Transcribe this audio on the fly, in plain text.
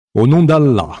Au nom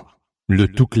d'Allah, le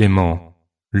tout clément,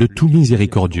 le tout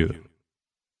miséricordieux.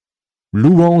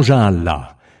 Louange à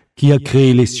Allah, qui a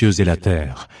créé les cieux et la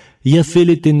terre, et a fait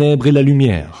les ténèbres et la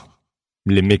lumière.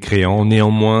 Les mécréants,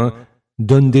 néanmoins,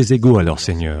 donnent des égaux à leur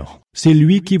Seigneur. C'est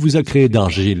lui qui vous a créé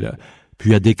d'argile,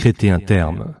 puis a décrété un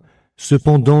terme,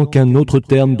 cependant qu'un autre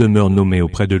terme demeure nommé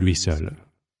auprès de lui seul.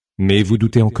 Mais vous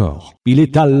doutez encore. Il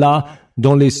est Allah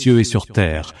dans les cieux et sur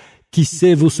terre, qui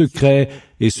sait vos secrets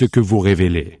et ce que vous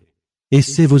révélez, et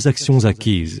sait vos actions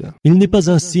acquises. Il n'est pas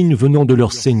un signe venant de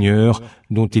leur Seigneur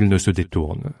dont ils ne se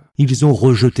détournent. Ils ont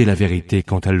rejeté la vérité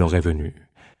quand elle leur est venue.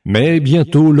 Mais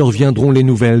bientôt leur viendront les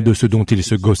nouvelles de ce dont ils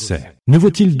se gaussaient. Ne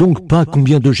voit-il donc pas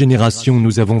combien de générations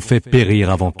nous avons fait périr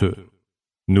avant eux?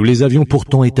 Nous les avions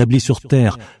pourtant établis sur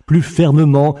terre plus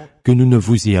fermement que nous ne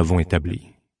vous y avons établis.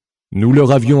 Nous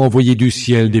leur avions envoyé du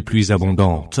ciel des pluies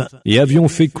abondantes et avions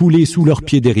fait couler sous leurs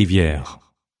pieds des rivières.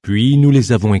 Puis nous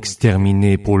les avons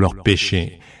exterminés pour leurs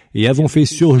péchés et avons fait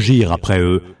surgir après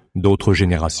eux d'autres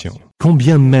générations. Quand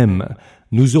bien même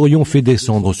nous aurions fait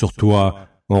descendre sur toi,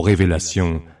 en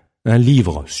révélation, un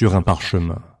livre sur un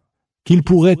parchemin, qu'ils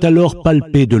pourraient alors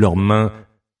palper de leurs mains,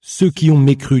 ceux qui ont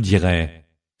mécru diraient,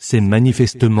 c'est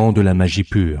manifestement de la magie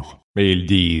pure. Et ils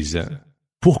disent,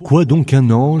 pourquoi donc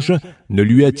un ange ne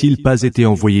lui a-t-il pas été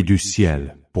envoyé du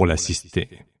ciel pour l'assister?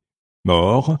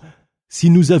 Or, si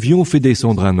nous avions fait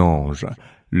descendre un ange,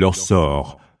 leur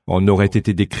sort en aurait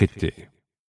été décrété.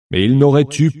 Mais ils n'auraient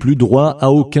eu plus droit à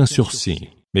aucun sursis.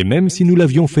 Mais même si nous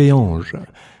l'avions fait ange,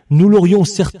 nous l'aurions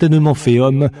certainement fait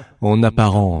homme en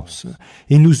apparence,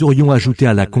 et nous aurions ajouté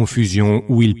à la confusion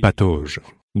où il patauge.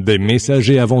 Des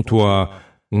messagers avant toi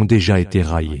ont déjà été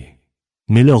raillés.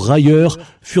 Mais leurs railleurs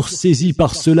furent saisis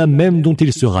par ceux-là même dont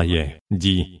ils se raillaient.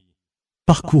 Dis,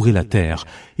 parcourez la terre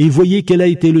et voyez quel a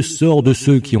été le sort de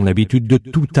ceux qui ont l'habitude de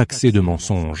tout taxer de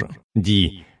mensonges.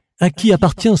 Dis, à qui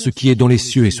appartient ce qui est dans les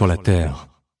cieux et sur la terre?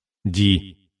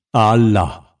 Dis, à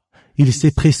Allah. Il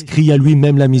s'est prescrit à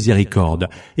lui-même la miséricorde,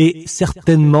 et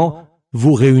certainement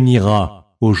vous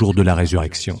réunira au jour de la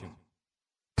résurrection.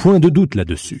 Point de doute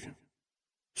là-dessus.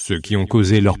 Ceux qui ont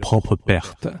causé leur propre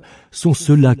perte sont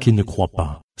ceux-là qui ne croient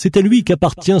pas. C'est à lui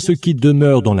qu'appartient ce qui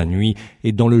demeure dans la nuit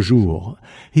et dans le jour,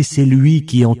 et c'est lui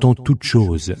qui entend toutes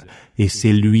choses, et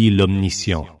c'est lui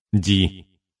l'omniscient. Dis,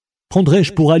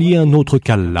 prendrais-je pour allié un autre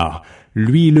qu'Allah,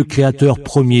 lui le créateur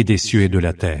premier des cieux et de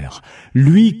la terre,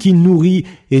 lui qui nourrit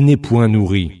et n'est point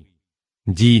nourri?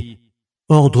 Dis,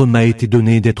 ordre m'a été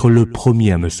donné d'être le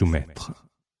premier à me soumettre,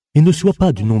 et ne sois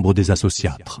pas du nombre des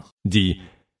associatres. Dis,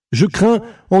 je crains,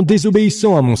 en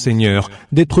désobéissant à mon Seigneur,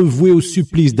 d'être voué au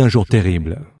supplice d'un jour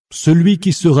terrible. Celui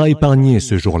qui sera épargné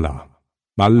ce jour-là,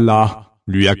 Allah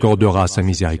lui accordera sa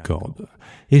miséricorde,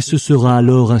 et ce sera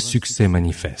alors un succès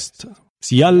manifeste.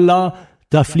 Si Allah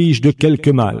t'afflige de quelque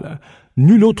mal,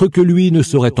 nul autre que lui ne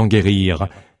saurait t'en guérir,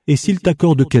 et s'il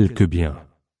t'accorde quelque bien,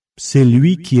 c'est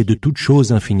lui qui est de toutes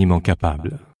choses infiniment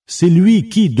capable. C'est lui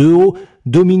qui, de haut,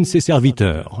 domine ses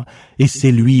serviteurs, et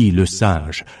c'est lui le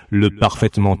sage, le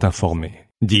parfaitement informé.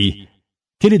 Dis,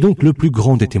 quel est donc le plus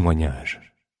grand des témoignages?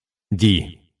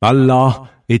 Dis, Allah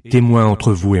est témoin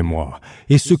entre vous et moi,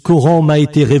 et ce Coran m'a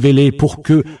été révélé pour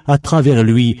que, à travers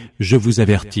lui, je vous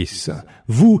avertisse,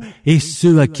 vous et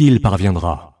ceux à qui il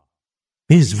parviendra.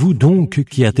 Est-ce vous donc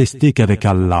qui attestez qu'avec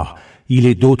Allah, il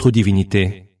est d'autres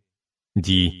divinités?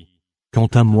 Dis, quant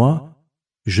à moi,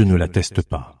 je ne l'atteste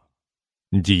pas.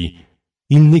 Dis,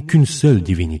 il n'est qu'une seule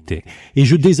divinité, et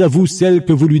je désavoue celle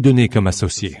que vous lui donnez comme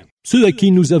associé. Ceux à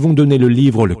qui nous avons donné le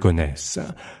livre le connaissent,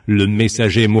 le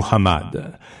messager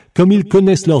Muhammad, comme ils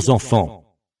connaissent leurs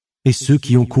enfants. Et ceux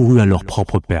qui ont couru à leur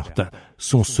propre perte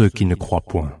sont ceux qui ne croient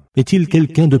point. Est-il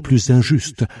quelqu'un de plus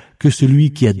injuste que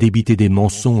celui qui a débité des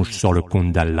mensonges sur le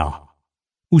compte d'Allah?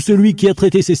 Ou celui qui a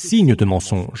traité ses signes de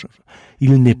mensonges?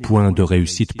 Il n'est point de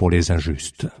réussite pour les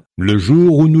injustes. Le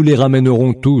jour où nous les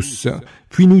ramènerons tous,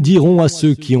 puis nous dirons à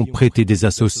ceux qui ont prêté des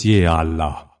associés à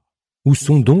Allah, où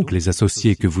sont donc les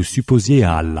associés que vous supposiez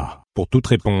à Allah? Pour toute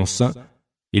réponse,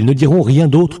 ils ne diront rien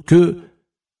d'autre que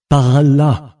 « Par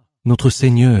Allah, notre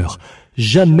Seigneur,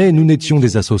 jamais nous n'étions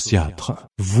des associatres. »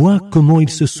 Vois comment ils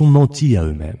se sont mentis à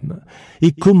eux-mêmes,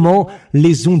 et comment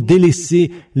les ont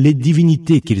délaissés les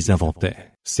divinités qu'ils inventaient.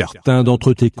 Certains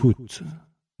d'entre eux t'écoutent,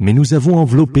 mais nous avons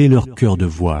enveloppé leur cœur de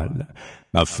voile,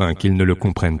 afin qu'ils ne le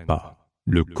comprennent pas,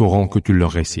 le Coran que tu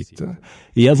leur récites,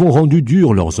 et avons rendu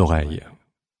dures leurs oreilles.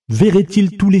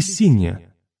 Verraient-ils tous les signes?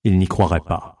 Ils n'y croiraient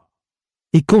pas.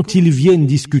 Et quand ils viennent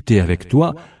discuter avec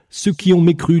toi, ceux qui ont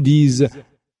mécru disent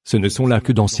 « Ce ne sont là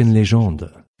que d'anciennes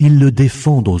légendes ». Ils le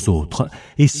défendent aux autres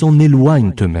et s'en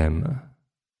éloignent eux-mêmes.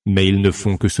 Mais ils ne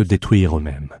font que se détruire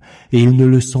eux-mêmes, et ils ne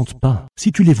le sentent pas.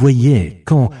 Si tu les voyais,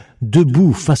 quand,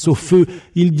 debout face au feu,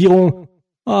 ils diront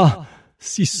 « Ah,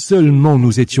 si seulement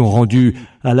nous étions rendus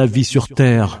à la vie sur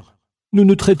terre, nous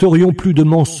ne traiterions plus de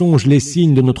mensonges les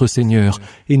signes de notre Seigneur,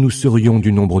 et nous serions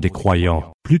du nombre des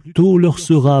croyants. Plutôt leur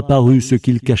sera apparu ce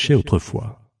qu'ils cachaient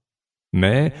autrefois.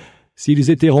 Mais,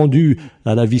 s'ils étaient rendus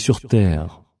à la vie sur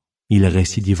terre, ils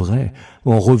récidiveraient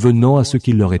en revenant à ce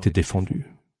qui leur était défendu.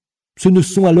 Ce ne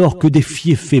sont alors que des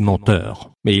fiefés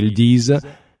menteurs. Mais ils disent,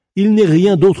 il n'est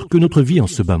rien d'autre que notre vie en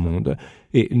ce bas monde,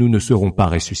 et nous ne serons pas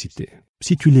ressuscités.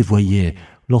 Si tu les voyais,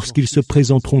 lorsqu'ils se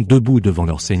présenteront debout devant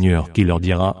leur Seigneur, qui leur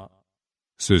dira,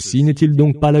 ceci n'est-il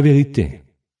donc pas la vérité?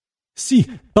 Si,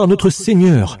 par notre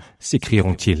Seigneur,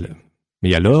 s'écrieront-ils.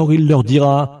 Et alors il leur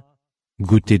dira,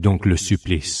 goûtez donc le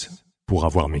supplice pour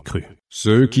avoir mécru.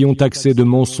 Ceux qui ont accès de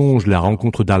mensonges la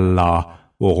rencontre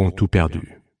d'Allah auront tout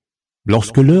perdu.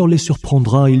 Lorsque l'heure les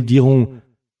surprendra, ils diront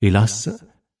 « Hélas,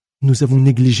 nous avons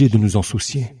négligé de nous en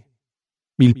soucier. »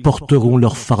 Ils porteront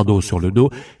leur fardeau sur le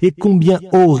dos, et combien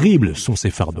horribles sont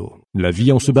ces fardeaux. La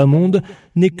vie en ce bas monde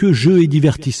n'est que jeu et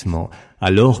divertissement,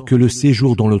 alors que le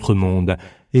séjour dans l'autre monde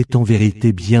est en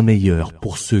vérité bien meilleur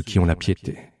pour ceux qui ont la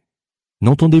piété.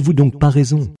 N'entendez-vous donc pas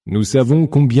raison? Nous savons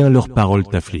combien leurs paroles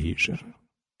t'affligent.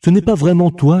 Ce n'est pas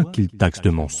vraiment toi qu'ils taxent de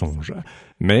mensonges,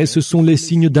 mais ce sont les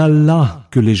signes d'Allah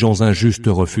que les gens injustes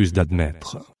refusent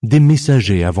d'admettre. Des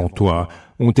messagers avant toi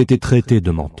ont été traités de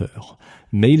menteurs,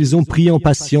 mais ils ont pris en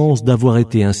patience d'avoir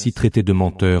été ainsi traités de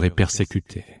menteurs et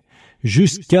persécutés,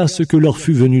 jusqu'à ce que leur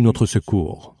fût venu notre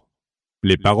secours.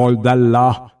 Les paroles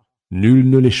d'Allah, nul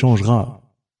ne les changera,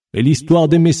 et l'histoire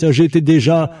des messagers était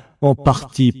déjà en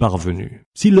partie parvenue.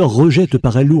 Si leur rejet te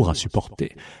paraît lourd à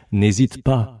supporter, n'hésite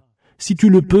pas, si tu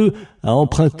le peux, à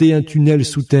emprunter un tunnel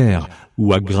sous terre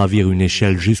ou à gravir une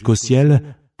échelle jusqu'au ciel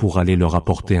pour aller leur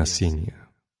apporter un signe.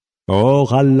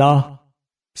 Or Allah,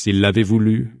 s'il l'avait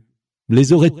voulu,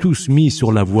 les aurait tous mis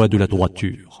sur la voie de la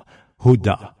droiture.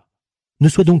 Huda. Ne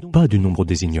sois donc pas du nombre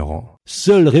des ignorants.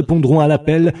 Seuls répondront à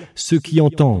l'appel ceux qui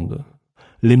entendent.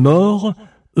 Les morts,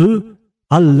 eux,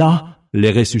 Allah les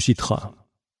ressuscitera.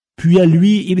 Puis à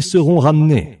lui ils seront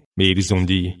ramenés. Mais ils ont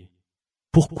dit,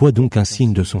 pourquoi donc un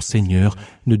signe de son Seigneur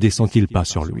ne descend-il pas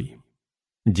sur lui?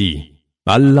 Dis,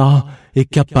 Allah est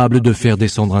capable de faire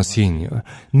descendre un signe,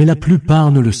 mais la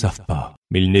plupart ne le savent pas.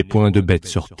 Mais il n'est point de bêtes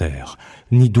sur terre,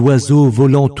 ni d'oiseaux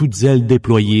volant toutes ailes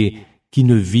déployées, qui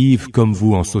ne vivent comme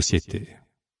vous en société.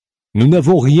 Nous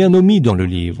n'avons rien omis dans le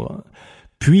livre.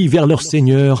 Puis vers leur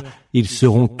Seigneur, ils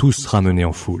seront tous ramenés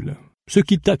en foule. Ceux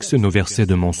qui taxent nos versets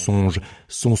de mensonges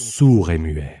sont sourds et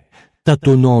muets,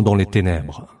 tâtonnant dans les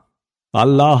ténèbres.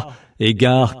 Allah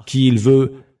égare qui il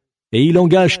veut, et il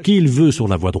engage qui il veut sur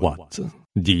la voie droite.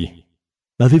 Dis,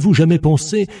 avez-vous jamais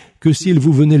pensé que s'il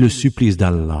vous venait le supplice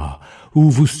d'Allah, ou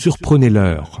vous surprenez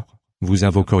l'heure, vous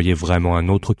invoqueriez vraiment un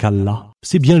autre qu'Allah?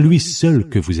 C'est bien lui seul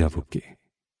que vous invoquez.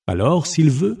 Alors, s'il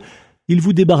veut, il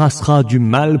vous débarrassera du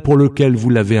mal pour lequel vous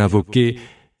l'avez invoqué,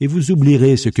 et vous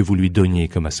oublierez ce que vous lui donniez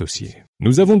comme associé.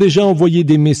 Nous avons déjà envoyé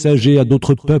des messagers à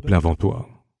d'autres peuples avant toi.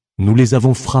 Nous les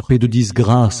avons frappés de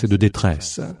disgrâce et de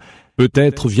détresse.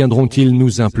 Peut-être viendront-ils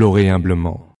nous implorer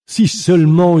humblement. Si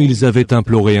seulement ils avaient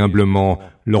imploré humblement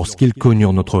lorsqu'ils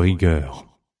connurent notre rigueur.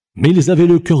 Mais ils avaient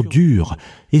le cœur dur,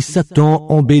 et Satan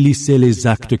embellissait les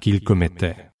actes qu'ils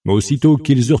commettaient. Aussitôt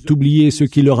qu'ils eurent oublié ce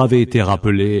qui leur avait été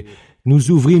rappelé,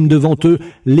 nous ouvrîmes devant eux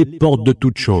les portes de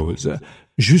toutes choses,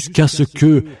 jusqu'à ce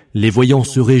que, les voyant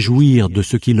se réjouir de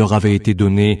ce qui leur avait été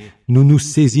donné, nous nous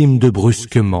saisîmes de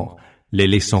brusquement, les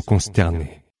laissant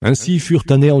consternés. Ainsi furent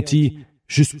anéantis,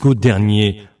 jusqu'au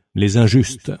dernier, les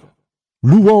injustes.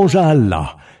 Louange à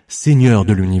Allah, Seigneur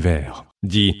de l'univers.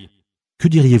 Dis, que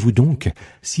diriez-vous donc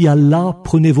si Allah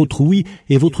prenait votre ouïe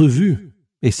et votre vue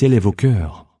et scellait vos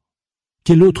cœurs?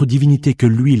 Quelle autre divinité que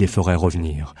lui les ferait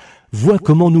revenir? Vois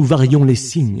comment nous varions les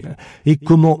signes et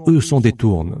comment eux s'en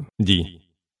détournent. Dis,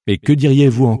 et que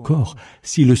diriez-vous encore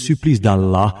si le supplice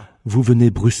d'Allah vous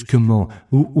venait brusquement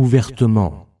ou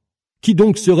ouvertement? Qui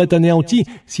donc serait anéanti,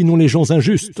 sinon les gens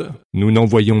injustes? Nous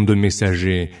n'envoyons de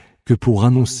messagers que pour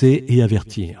annoncer et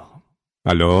avertir.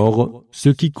 Alors,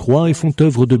 ceux qui croient et font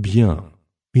œuvre de bien,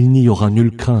 il n'y aura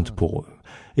nulle crainte pour eux,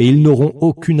 et ils n'auront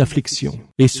aucune affliction.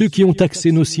 Et ceux qui ont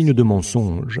taxé nos signes de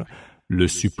mensonge, le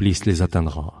supplice les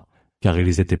atteindra, car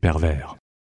ils étaient pervers.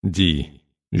 Dis,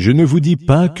 je ne vous dis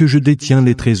pas que je détiens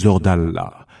les trésors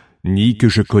d'Allah, ni que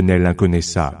je connais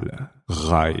l'inconnaissable,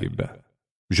 Ghaib.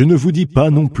 Je ne vous dis pas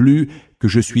non plus que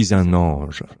je suis un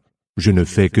ange. Je ne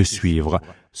fais que suivre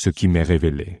ce qui m'est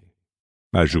révélé.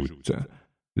 Ajoute,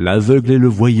 l'aveugle et le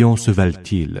voyant se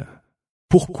valent-ils?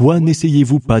 Pourquoi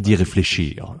n'essayez-vous pas d'y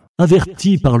réfléchir?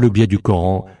 Avertis par le biais du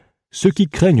Coran ceux qui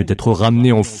craignent d'être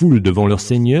ramenés en foule devant leur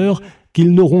Seigneur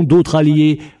qu'ils n'auront d'autre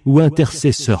allié ou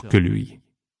intercesseur que lui.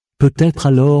 Peut-être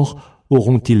alors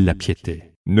auront-ils la piété.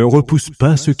 Ne repousse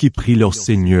pas ceux qui prient leur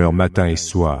Seigneur matin et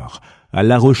soir, à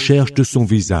la recherche de son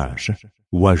visage,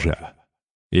 Waja.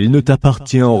 Il ne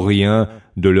t'appartient en rien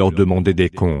de leur demander des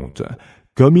comptes,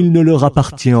 comme il ne leur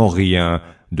appartient en rien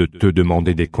de te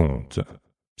demander des comptes.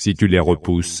 Si tu les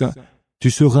repousses, tu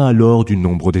seras alors du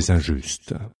nombre des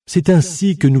injustes. C'est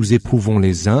ainsi que nous éprouvons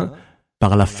les uns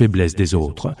par la faiblesse des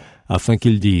autres, afin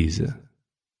qu'ils disent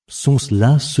 « Sont-ce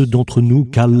là ceux d'entre nous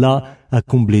qu'Allah a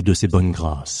comblés de ses bonnes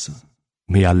grâces ?»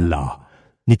 Mais Allah,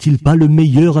 n'est-il pas le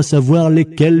meilleur à savoir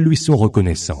lesquels lui sont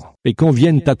reconnaissants? Et quand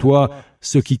viennent à toi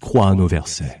ceux qui croient à nos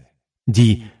versets,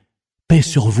 dis « Paix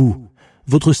sur vous,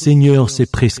 votre Seigneur s'est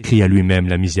prescrit à lui-même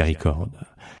la miséricorde. »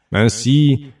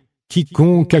 Ainsi,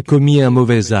 quiconque a commis un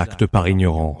mauvais acte par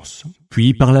ignorance,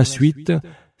 puis par la suite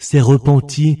s'est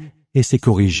repenti et s'est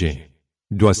corrigé,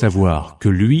 doit savoir que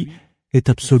lui est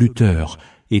absoluteur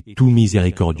et tout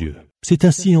miséricordieux. C'est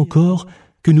ainsi encore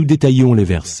que nous détaillons les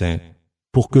versets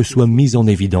pour que soit mis en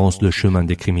évidence le chemin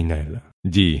des criminels.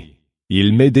 Dis,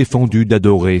 il m'est défendu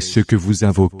d'adorer ce que vous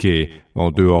invoquez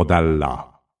en dehors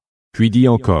d'Allah. Puis dis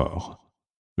encore,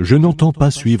 je n'entends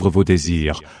pas suivre vos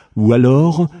désirs, ou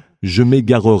alors je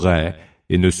m'égarerai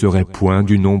et ne serai point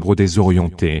du nombre des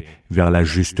orientés vers la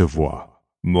juste voie.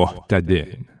 Muhtadin.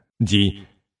 Dis,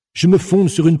 je me fonde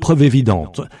sur une preuve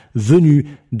évidente, venue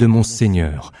de mon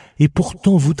Seigneur, et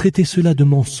pourtant vous traitez cela de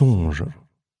mensonge.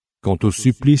 Quant au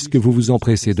supplice que vous vous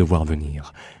empressez de voir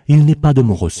venir, il n'est pas de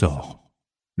mon ressort.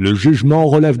 Le jugement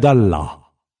relève d'Allah.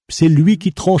 C'est lui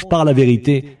qui tranche par la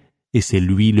vérité, et c'est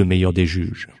lui le meilleur des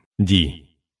juges. Dis,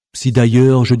 si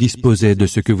d'ailleurs je disposais de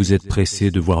ce que vous êtes pressés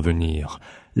de voir venir,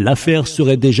 l'affaire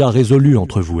serait déjà résolue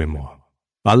entre vous et moi.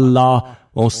 Allah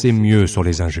en sait mieux sur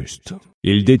les injustes.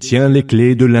 Il détient les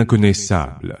clés de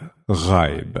l'inconnaissable,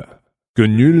 Ghaib, que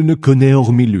nul ne connaît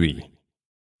hormis lui.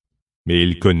 Mais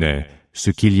il connaît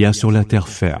ce qu'il y a sur la terre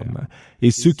ferme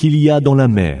et ce qu'il y a dans la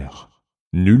mer.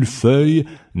 Nulle feuille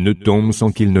ne tombe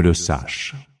sans qu'il ne le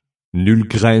sache. Nulle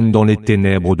graine dans les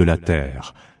ténèbres de la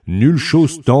terre, nulle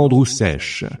chose tendre ou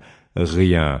sèche,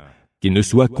 rien qui ne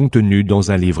soit contenu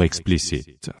dans un livre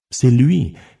explicite. C'est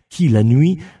lui qui, la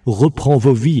nuit, reprend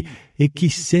vos vies et qui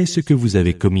sait ce que vous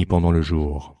avez commis pendant le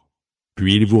jour.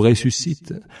 Puis il vous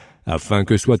ressuscite, afin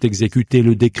que soit exécuté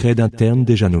le décret d'un terme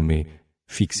déjà nommé,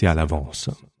 fixé à l'avance.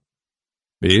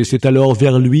 Et c'est alors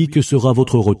vers lui que sera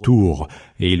votre retour,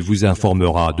 et il vous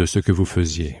informera de ce que vous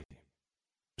faisiez.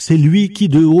 C'est lui qui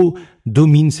de haut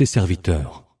domine ses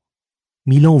serviteurs.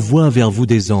 Il envoie vers vous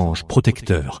des anges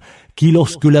protecteurs, qui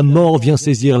lorsque la mort vient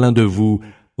saisir l'un de vous,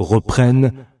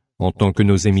 reprennent, en tant que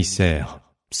nos émissaires,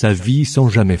 sa vie sans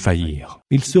jamais faillir.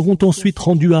 Ils seront ensuite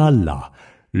rendus à Allah,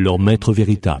 leur maître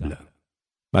véritable.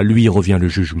 À lui revient le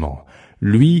jugement,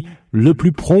 lui le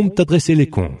plus prompt à dresser les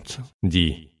comptes.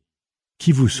 Dis,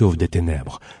 qui vous sauve des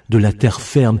ténèbres, de la terre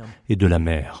ferme et de la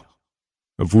mer?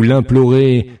 Vous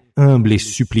l'implorez, humble et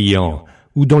suppliant,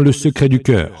 ou dans le secret du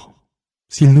cœur.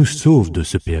 S'il nous sauve de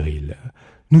ce péril,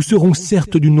 nous serons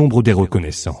certes du nombre des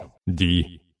reconnaissants.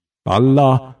 Dis,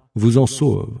 Allah vous en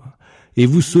sauve, et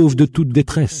vous sauve de toute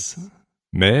détresse.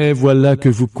 Mais voilà que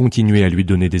vous continuez à lui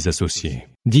donner des associés.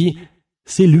 Dis,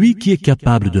 c'est lui qui est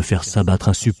capable de faire s'abattre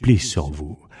un supplice sur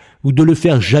vous, ou de le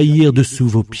faire jaillir dessous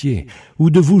vos pieds, ou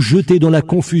de vous jeter dans la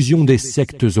confusion des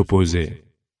sectes opposées,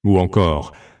 ou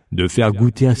encore de faire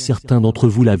goûter à certains d'entre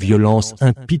vous la violence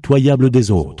impitoyable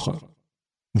des autres.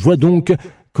 Vois donc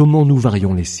comment nous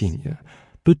varions les signes.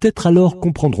 Peut-être alors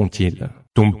comprendront-ils.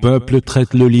 Ton peuple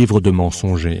traite le livre de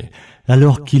mensonger,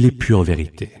 alors qu'il est pure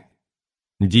vérité.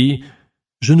 Dis,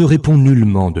 je ne réponds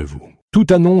nullement de vous. Tout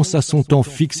annonce à son temps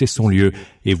fixe et son lieu,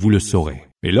 et vous le saurez.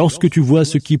 Et lorsque tu vois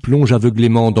ceux qui plongent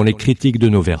aveuglément dans les critiques de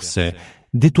nos versets,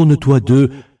 détourne-toi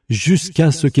d'eux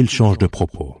jusqu'à ce qu'ils changent de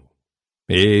propos.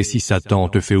 Et si Satan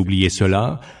te fait oublier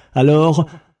cela, alors,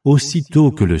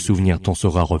 aussitôt que le souvenir t'en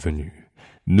sera revenu,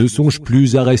 ne songe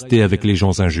plus à rester avec les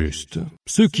gens injustes.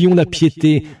 Ceux qui ont la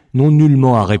piété n'ont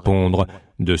nullement à répondre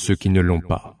de ceux qui ne l'ont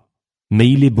pas. Mais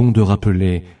il est bon de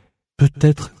rappeler,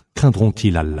 peut-être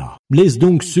craindront-ils Allah. Laisse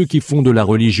donc ceux qui font de la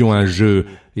religion un jeu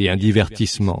et un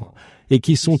divertissement, et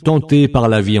qui sont tentés par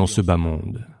la vie en ce bas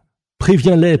monde.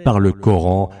 Préviens-les par le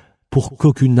Coran, pour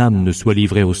qu'aucune âme ne soit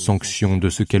livrée aux sanctions de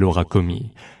ce qu'elle aura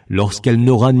commis, lorsqu'elle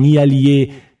n'aura ni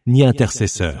allié ni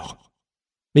intercesseur.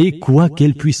 Et quoi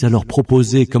qu'elle puisse alors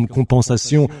proposer comme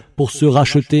compensation pour se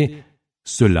racheter,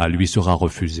 cela lui sera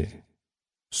refusé.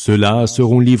 Ceux-là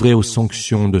seront livrés aux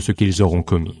sanctions de ce qu'ils auront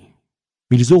commis.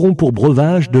 Ils auront pour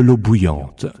breuvage de l'eau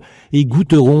bouillante et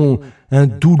goûteront un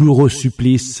douloureux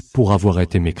supplice pour avoir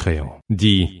été mécréants.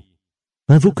 Dis,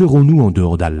 invoquerons-nous en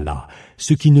dehors d'Allah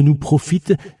ce qui ne nous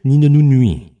profite ni ne nous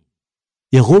nuit?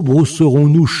 Et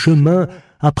rebrousserons-nous chemin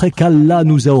après qu'Allah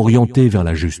nous a orientés vers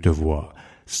la juste voie,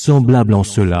 semblable en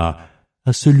cela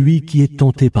à celui qui est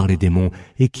tenté par les démons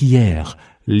et qui erre,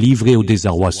 livré au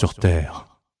désarroi sur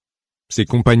terre. Ses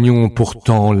compagnons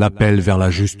pourtant l'appellent vers la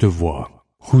juste voie,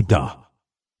 Huda.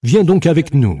 Viens donc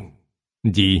avec nous.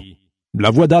 Dis,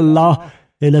 la voie d'Allah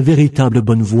est la véritable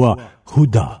bonne voie,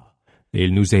 Huda. Et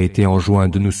il nous a été enjoint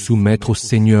de nous soumettre au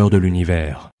Seigneur de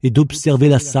l'univers, et d'observer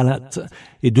la salate,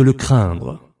 et de le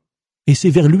craindre. Et c'est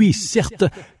vers lui, certes,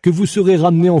 que vous serez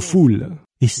ramenés en foule.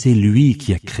 Et c'est lui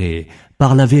qui a créé,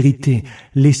 par la vérité,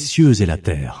 les cieux et la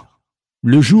terre.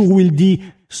 Le jour où il dit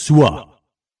 « Sois »,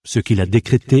 ce qu'il a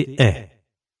décrété est.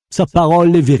 Sa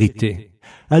parole est vérité.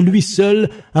 À lui seul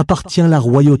appartient la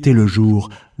royauté le jour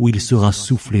où il sera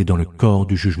soufflé dans le corps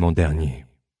du jugement dernier.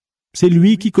 C'est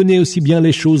lui qui connaît aussi bien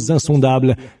les choses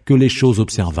insondables que les choses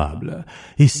observables.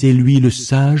 Et c'est lui le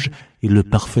sage et le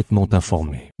parfaitement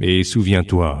informé. Et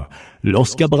souviens-toi,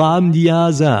 lorsqu'Abraham dit à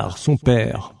Hazar, son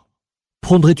père, «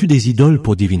 Prendrais-tu des idoles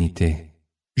pour divinité ?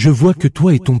 Je vois que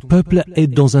toi et ton peuple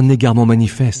êtes dans un égarement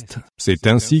manifeste. » C'est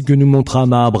ainsi que nous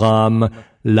montrâmes à Abraham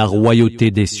la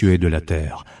royauté des cieux et de la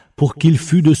terre, pour qu'il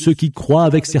fût de ceux qui croient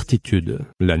avec certitude.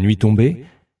 La nuit tombée,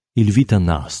 il vit un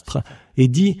astre et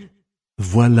dit «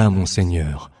 Voilà mon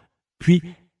Seigneur. » Puis,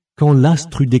 quand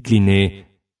l'astre eut décliné,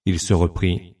 il se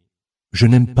reprit « Je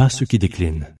n'aime pas ceux qui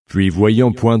déclinent. » Puis,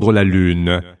 voyant poindre la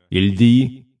lune, il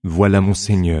dit « Voilà mon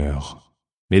Seigneur. »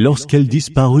 Mais lorsqu'elle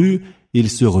disparut, il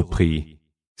se reprit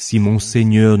 « Si mon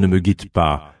Seigneur ne me guide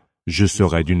pas, je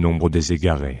serai du nombre des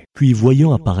égarés. » Puis,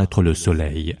 voyant apparaître le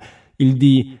soleil, il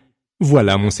dit «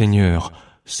 Voilà mon Seigneur,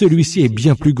 celui-ci est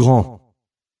bien plus grand. »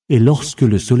 Et lorsque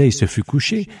le soleil se fut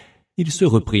couché, il se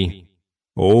reprit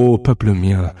 « Ô peuple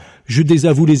mien, je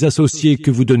désavoue les associés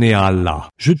que vous donnez à Allah.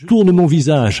 Je tourne mon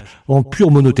visage, en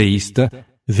pur monothéiste,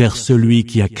 vers celui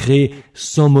qui a créé,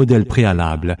 sans modèle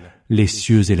préalable, les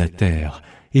cieux et la terre,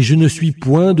 et je ne suis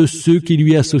point de ceux qui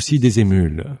lui associent des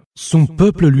émules. » Son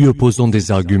peuple lui opposant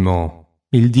des arguments,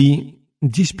 il dit «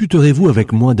 Disputerez-vous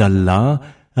avec moi d'Allah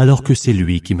alors que c'est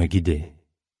lui qui m'a guidé?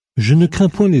 Je ne crains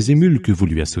point les émules que vous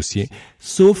lui associez,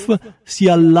 sauf si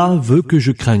Allah veut que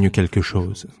je craigne quelque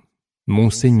chose. Mon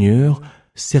Seigneur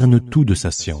cerne tout de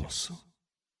sa science.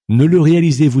 Ne le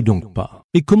réalisez-vous donc pas?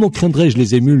 Et comment craindrais-je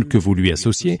les émules que vous lui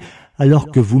associez, alors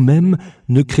que vous-même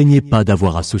ne craignez pas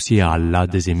d'avoir associé à Allah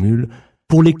des émules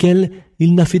pour lesquelles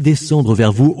il n'a fait descendre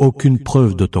vers vous aucune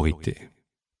preuve d'autorité?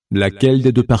 Laquelle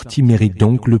des deux parties mérite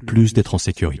donc le plus d'être en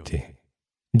sécurité?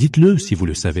 Dites-le si vous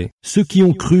le savez. Ceux qui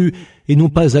ont cru et n'ont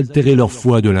pas altéré leur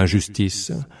foi de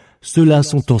l'injustice, ceux-là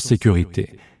sont en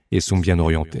sécurité et sont bien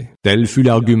orientés. Tel fut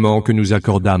l'argument que nous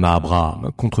accordâmes à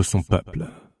Abraham contre son peuple.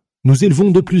 Nous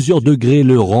élevons de plusieurs degrés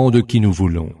le rang de qui nous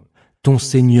voulons. Ton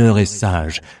Seigneur est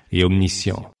sage et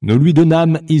omniscient. Nous lui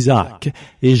donnâmes Isaac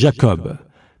et Jacob,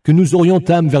 que nous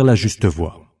orientâmes vers la juste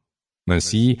voie.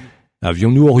 Ainsi,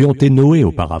 avions-nous orienté Noé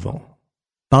auparavant.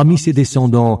 Parmi ses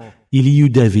descendants, il y eut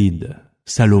David,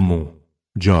 Salomon,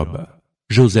 Job,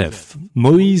 Joseph,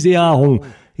 Moïse et Aaron,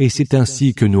 et c'est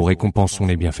ainsi que nous récompensons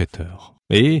les bienfaiteurs.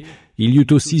 Et il y eut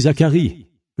aussi Zacharie,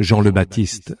 Jean le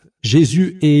Baptiste,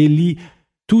 Jésus et Élie,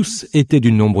 tous étaient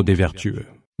du nombre des vertueux,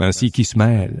 ainsi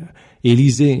qu'Ismaël,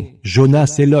 Élisée,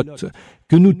 Jonas et Lot,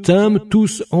 que nous tînmes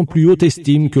tous en plus haute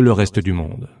estime que le reste du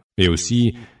monde. Et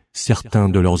aussi certains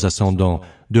de leurs ascendants,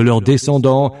 de leurs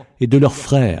descendants et de leurs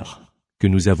frères, que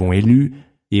nous avons élus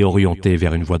et orientés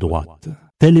vers une voie droite.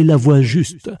 Telle est la voie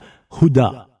juste,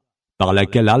 Huda, par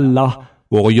laquelle Allah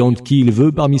oriente qui il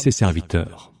veut parmi ses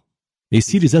serviteurs. Et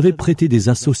s'ils avaient prêté des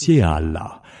associés à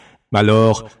Allah,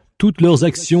 alors toutes leurs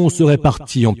actions seraient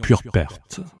parties en pure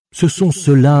perte. Ce sont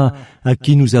ceux-là à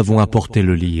qui nous avons apporté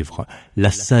le livre,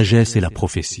 la sagesse et la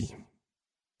prophétie.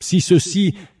 Si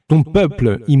ceux-ci, ton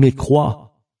peuple, y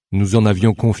mécroit, nous en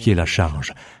avions confié la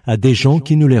charge à des gens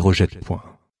qui ne les rejettent point.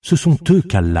 Ce sont eux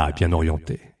qu'Allah a bien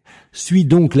orientés. Suis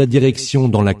donc la direction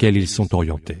dans laquelle ils sont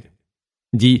orientés.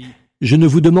 Dis, je ne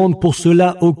vous demande pour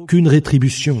cela aucune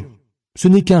rétribution. Ce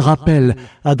n'est qu'un rappel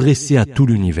adressé à tout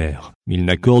l'univers. Il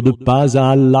n'accorde pas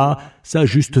à Allah sa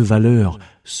juste valeur,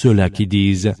 ceux-là qui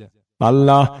disent «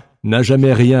 Allah n'a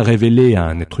jamais rien révélé à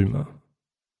un être humain ».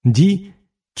 Dis,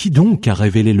 qui donc a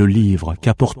révélé le livre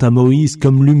qu'apporta Moïse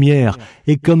comme lumière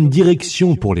et comme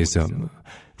direction pour les hommes?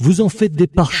 Vous en faites des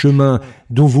parchemins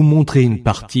dont vous montrez une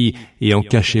partie et en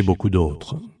cachez beaucoup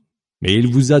d'autres. Mais il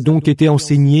vous a donc été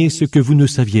enseigné ce que vous ne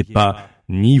saviez pas,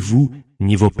 ni vous,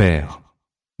 ni vos pères.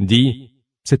 Dis,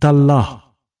 c'est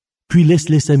Allah. Puis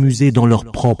laisse-les s'amuser dans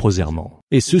leurs propres errements.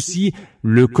 Et ceci,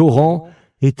 le Coran,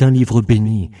 est un livre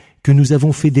béni que nous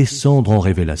avons fait descendre en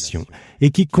révélation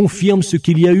et qui confirme ce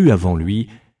qu'il y a eu avant lui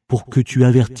pour que tu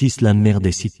avertisses la mère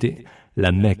des cités,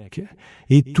 la Mecque,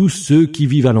 et tous ceux qui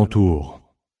vivent alentour.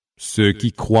 Ceux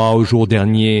qui croient au jour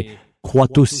dernier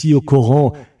croient aussi au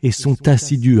Coran et sont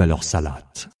assidus à leur salat.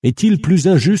 Est-il plus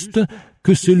injuste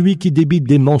que celui qui débite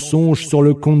des mensonges sur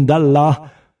le compte d'Allah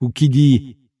ou qui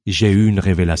dit « J'ai eu une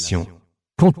révélation »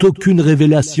 quand aucune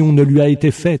révélation ne lui a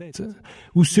été faite,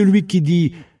 ou celui qui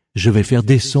dit « Je vais faire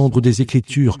descendre des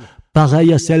écritures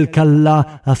pareilles à celles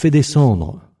qu'Allah a fait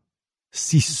descendre ».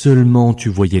 Si seulement tu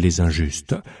voyais les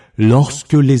injustes,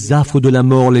 lorsque les affres de la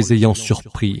mort les ayant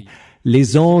surpris,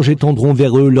 les anges étendront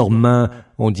vers eux leurs mains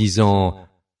en disant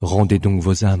 « Rendez donc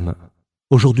vos âmes ».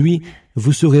 Aujourd'hui,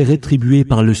 vous serez rétribués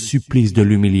par le supplice de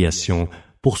l'humiliation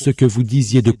pour ce que vous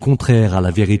disiez de contraire à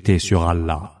la vérité sur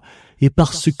Allah, et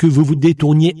parce que vous vous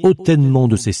détourniez hautement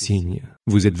de ces signes.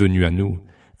 Vous êtes venus à nous,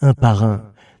 un par un,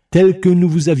 tel que nous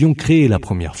vous avions créé la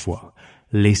première fois,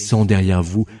 laissant derrière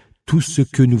vous tout ce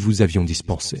que nous vous avions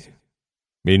dispensé.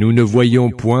 Mais nous ne voyions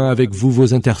point avec vous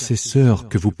vos intercesseurs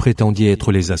que vous prétendiez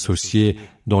être les associés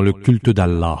dans le culte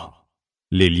d'Allah.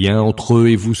 Les liens entre eux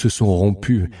et vous se sont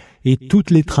rompus, et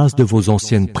toutes les traces de vos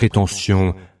anciennes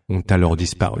prétentions ont alors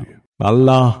disparu.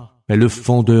 Allah est le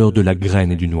fendeur de la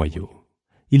graine et du noyau.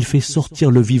 Il fait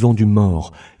sortir le vivant du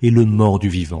mort et le mort du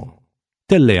vivant.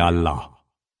 Tel est Allah.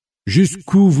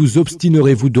 Jusqu'où vous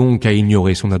obstinerez-vous donc à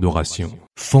ignorer son adoration?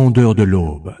 Fendeur de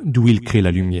l'aube, d'où il crée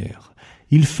la lumière.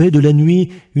 Il fait de la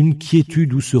nuit une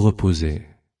quiétude où se reposer.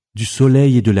 Du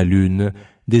soleil et de la lune,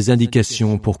 des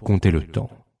indications pour compter le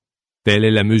temps. Telle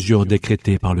est la mesure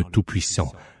décrétée par le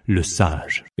Tout-Puissant, le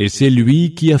Sage. Et c'est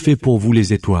lui qui a fait pour vous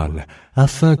les étoiles,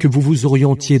 afin que vous vous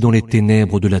orientiez dans les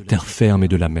ténèbres de la terre ferme et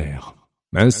de la mer.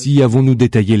 Ainsi avons-nous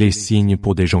détaillé les signes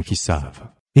pour des gens qui savent.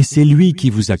 Et c'est lui qui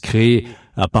vous a créé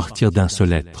à partir d'un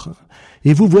seul être.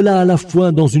 Et vous voilà à la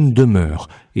fois dans une demeure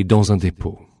et dans un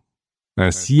dépôt.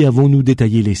 Ainsi avons-nous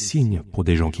détaillé les signes pour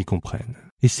des gens qui comprennent.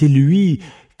 Et c'est lui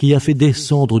qui a fait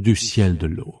descendre du ciel de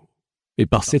l'eau. Et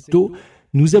par cette eau,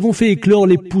 nous avons fait éclore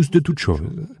les pousses de toutes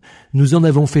choses. Nous en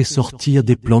avons fait sortir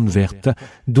des plantes vertes,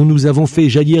 dont nous avons fait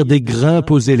jaillir des grains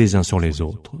posés les uns sur les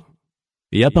autres.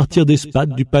 Et à partir des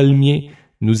spathes du palmier,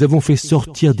 nous avons fait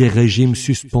sortir des régimes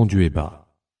suspendus et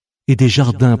bas, et des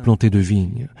jardins plantés de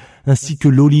vignes, ainsi que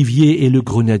l'olivier et le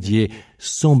grenadier,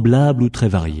 semblables ou très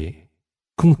variés.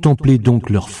 Contemplez donc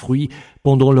leurs fruits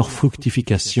pendant leur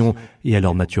fructification et à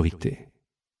leur maturité.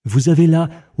 Vous avez là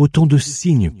autant de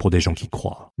signes pour des gens qui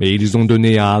croient. Mais ils ont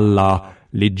donné à Allah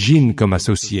les djinns comme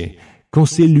associés, quand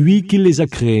c'est lui qui les a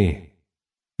créés.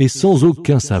 Et sans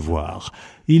aucun savoir,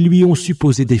 ils lui ont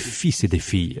supposé des fils et des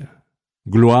filles.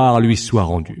 Gloire lui soit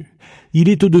rendue. Il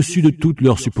est au-dessus de toutes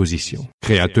leurs suppositions.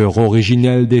 Créateur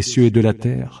originel des cieux et de la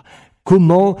terre,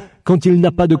 comment, quand il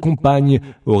n'a pas de compagne,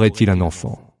 aurait-il un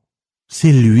enfant?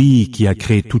 C'est lui qui a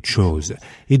créé toutes choses,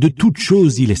 et de toutes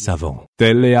choses il est savant.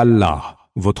 Tel est Allah,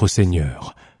 votre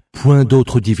Seigneur, point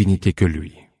d'autre divinité que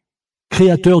lui.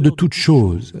 Créateur de toutes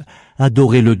choses,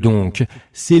 adorez-le donc,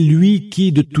 c'est lui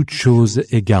qui de toutes choses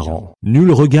est garant.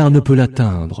 Nul regard ne peut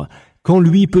l'atteindre, quand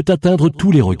lui peut atteindre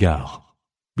tous les regards.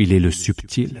 Il est le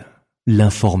subtil,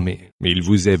 l'informé. Il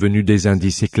vous est venu des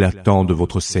indices éclatants de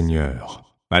votre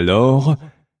Seigneur. Alors,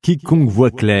 quiconque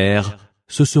voit clair,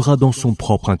 ce sera dans son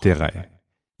propre intérêt.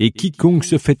 Et quiconque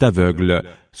se fait aveugle,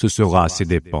 ce sera à ses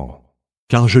dépens.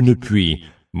 Car je ne puis,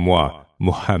 moi,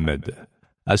 Mohammed,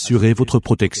 assurer votre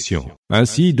protection.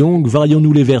 Ainsi donc,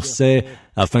 varions-nous les versets,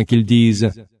 afin qu'ils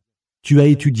disent « Tu as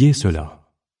étudié cela ».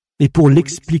 Et pour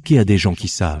l'expliquer à des gens qui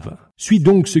savent, suis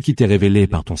donc ce qui t'est révélé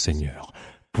par ton Seigneur.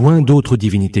 Point d'autre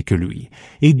divinité que lui,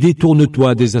 et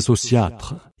détourne-toi des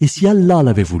associatres. Et si Allah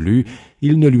l'avait voulu,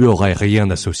 il ne lui aurait rien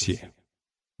associé.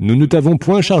 Nous ne t'avons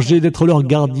point chargé d'être leur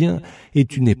gardien, et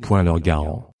tu n'es point leur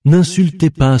garant. N'insultez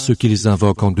pas ceux qu'ils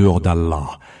invoquent en dehors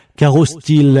d'Allah, car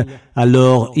hostiles,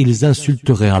 alors ils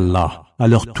insulteraient Allah, à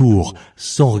leur tour,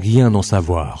 sans rien en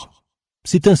savoir.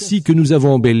 C'est ainsi que nous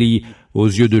avons embelli, aux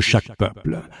yeux de chaque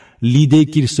peuple, l'idée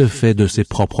qu'il se fait de ses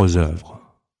propres œuvres.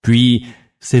 Puis,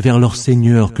 c'est vers leur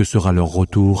Seigneur que sera leur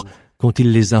retour quand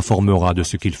il les informera de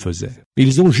ce qu'ils faisaient.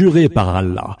 Ils ont juré par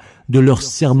Allah, de leurs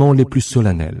serments les plus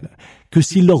solennels, que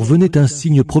s'il leur venait un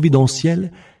signe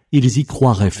providentiel, ils y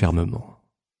croiraient fermement.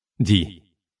 Dis,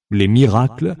 les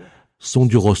miracles sont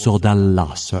du ressort d'Allah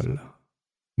seul.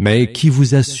 Mais qui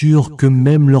vous assure que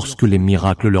même lorsque les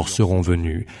miracles leur seront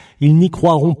venus, ils n'y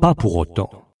croiront pas pour autant.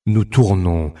 Nous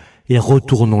tournons et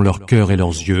retournons leur cœur et leurs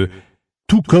yeux,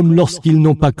 tout comme lorsqu'ils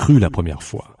n'ont pas cru la première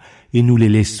fois. et nous les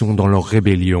laissons dans leur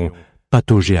rébellion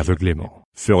patauger aveuglément.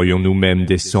 Ferions-nous même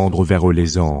descendre vers eux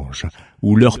les anges,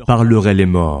 ou leur parleraient les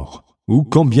morts, ou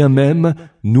quand bien même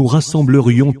nous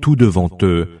rassemblerions tout devant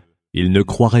eux, ils ne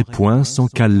croiraient point sans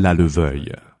qu'Allah le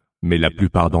veuille. Mais la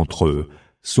plupart d'entre eux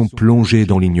sont plongés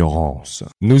dans l'ignorance.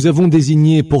 Nous avons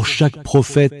désigné pour chaque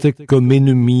prophète comme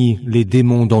ennemis les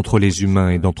démons d'entre les humains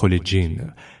et d'entre les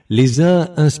djinns, les uns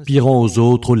inspirant aux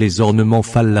autres les ornements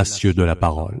fallacieux de la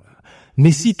parole.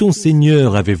 Mais si ton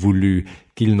Seigneur avait voulu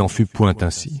qu'il n'en fût point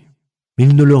ainsi,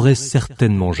 il ne l'aurait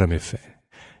certainement jamais fait.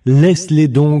 Laisse-les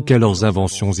donc à leurs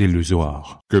inventions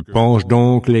illusoires. Que penchent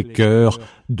donc les cœurs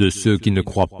de ceux qui ne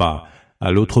croient pas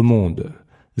à l'autre monde,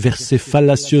 vers ces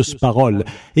fallacieuses paroles,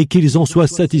 et qu'ils en soient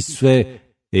satisfaits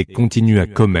et continuent à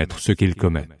commettre ce qu'ils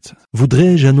commettent.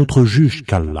 Voudrais-je un autre juge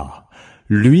qu'Allah,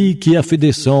 lui qui a fait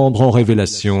descendre en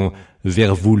révélation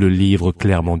vers vous le livre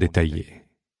clairement détaillé.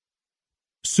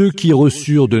 Ceux qui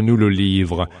reçurent de nous le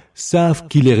livre savent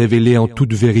qu'il est révélé en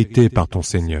toute vérité par ton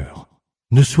Seigneur.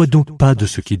 Ne sois donc pas de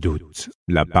ceux qui doutent.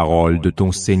 La parole de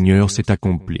ton Seigneur s'est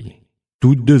accomplie,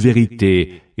 toute de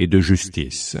vérité et de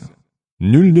justice.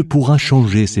 Nul ne pourra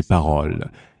changer ses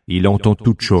paroles. Il entend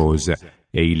toutes choses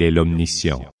et il est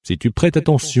l'omniscient. Si tu prêtes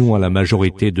attention à la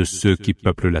majorité de ceux qui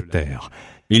peuplent la terre,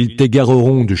 ils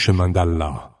t'égareront du chemin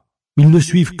d'Allah. Ils ne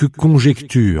suivent que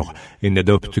conjectures et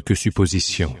n'adoptent que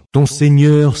suppositions. Ton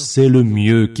Seigneur sait le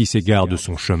mieux qui s'égare de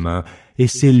son chemin, et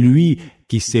c'est lui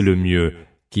qui sait le mieux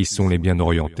qui sont les bien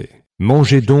orientés.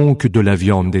 Mangez donc de la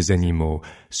viande des animaux,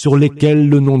 sur lesquels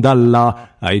le nom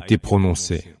d'Allah a été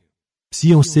prononcé.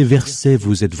 Si en ces versets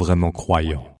vous êtes vraiment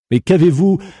croyants, et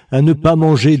qu'avez-vous à ne pas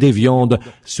manger des viandes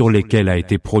sur lesquelles a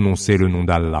été prononcé le nom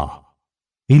d'Allah?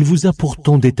 Il vous a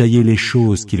pourtant détaillé les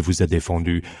choses qu'il vous a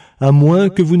défendues, à moins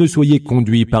que vous ne soyez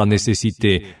conduits par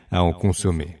nécessité à en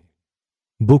consommer.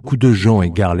 Beaucoup de gens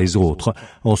égarent les autres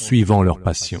en suivant leur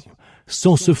passion,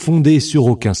 sans se fonder sur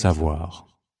aucun savoir.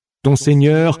 Ton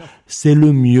Seigneur sait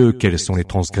le mieux quels sont les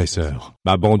transgresseurs.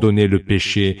 Abandonnez le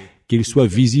péché, qu'il soit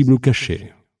visible ou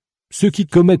caché. Ceux qui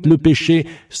commettent le péché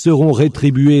seront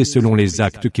rétribués selon les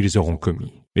actes qu'ils auront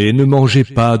commis. Et ne mangez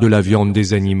pas de la viande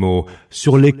des animaux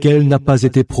sur lesquels n'a pas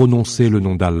été prononcé le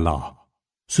nom d'Allah.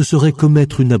 Ce serait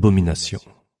commettre une abomination.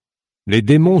 Les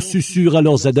démons susurrent à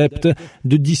leurs adeptes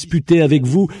de disputer avec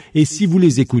vous, et si vous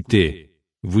les écoutez,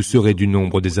 vous serez du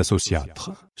nombre des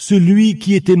associatres. Celui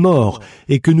qui était mort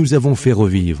et que nous avons fait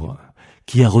revivre,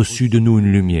 qui a reçu de nous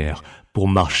une lumière pour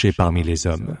marcher parmi les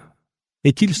hommes,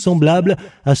 est-il semblable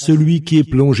à celui qui est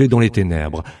plongé dans les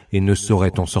ténèbres et ne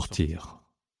saurait en sortir?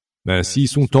 Ainsi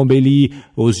sont embellies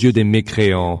aux yeux des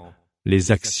mécréants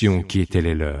les actions qui étaient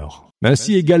les leurs.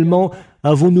 Ainsi également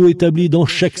avons-nous établi dans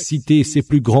chaque cité ses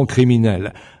plus grands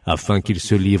criminels, afin qu'ils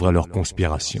se livrent à leur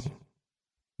conspiration.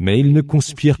 Mais ils ne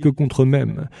conspirent que contre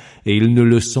eux-mêmes, et ils ne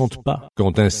le sentent pas.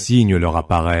 Quand un signe leur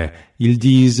apparaît, ils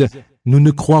disent « Nous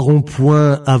ne croirons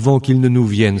point avant qu'ils ne nous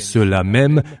viennent ceux-là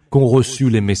même qu'ont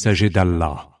reçu les messagers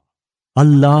d'Allah. »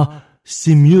 Allah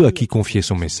sait mieux à qui confier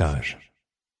son message.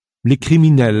 Les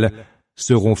criminels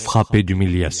seront frappés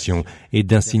d'humiliation et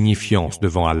d'insignifiance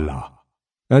devant Allah.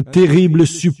 Un terrible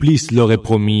supplice leur est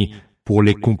promis pour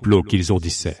les complots qu'ils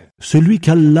ourdissaient. Celui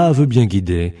qu'Allah veut bien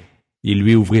guider, il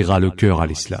lui ouvrira le cœur à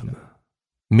l'islam.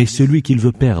 Mais celui qu'il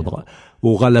veut perdre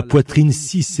aura la poitrine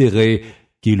si serrée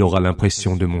qu'il aura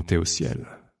l'impression de monter au ciel.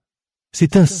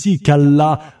 C'est ainsi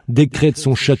qu'Allah décrète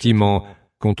son châtiment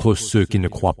contre ceux qui ne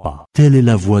croient pas. Telle est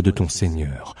la voie de ton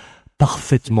Seigneur,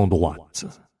 parfaitement droite.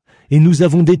 Et nous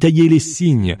avons détaillé les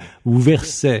signes ou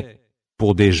versets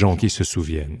pour des gens qui se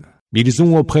souviennent. Ils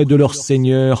ont auprès de leur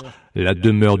Seigneur la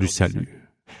demeure du salut.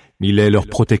 Il est leur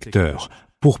protecteur,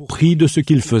 pour prix de ce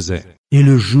qu'ils faisaient. Et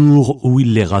le jour où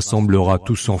il les rassemblera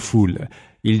tous en foule,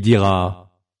 il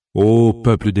dira « Ô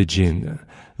peuple des djinns,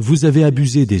 vous avez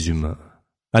abusé des humains. »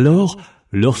 Alors,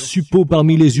 leurs suppôts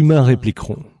parmi les humains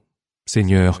répliqueront «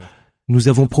 Seigneur, nous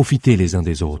avons profité les uns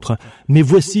des autres, mais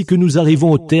voici que nous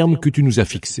arrivons au terme que tu nous as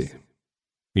fixé. »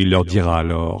 Il leur dira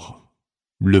alors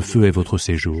 « Le feu est votre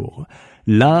séjour.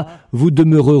 Là, vous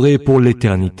demeurerez pour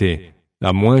l'éternité,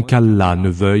 à moins qu'Allah ne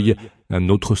veuille un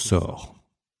autre sort.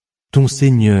 Ton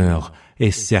Seigneur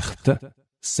est certes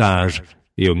sage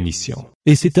et omniscient.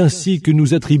 Et c'est ainsi que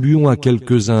nous attribuons à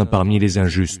quelques-uns parmi les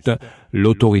injustes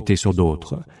l'autorité sur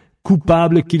d'autres,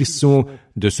 coupables qu'ils sont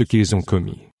de ce qu'ils ont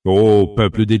commis. Ô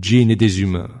peuple des djinns et des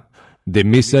humains, des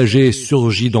messagers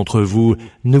surgis d'entre vous,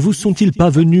 ne vous sont-ils pas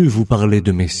venus vous parler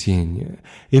de mes signes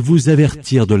et vous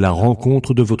avertir de la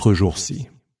rencontre de votre jour-ci?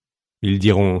 Ils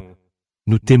diront,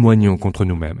 nous témoignons contre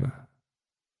nous-mêmes.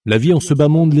 La vie en ce bas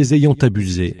monde les ayant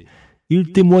abusés,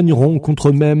 ils témoigneront contre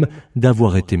eux-mêmes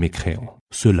d'avoir été mécréants.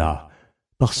 Ceux-là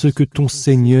parce que ton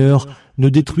Seigneur ne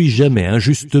détruit jamais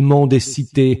injustement des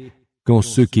cités quand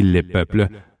ceux qui les peuplent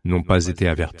n'ont pas été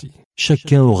avertis.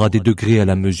 Chacun aura des degrés à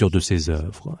la mesure de ses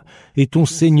œuvres, et ton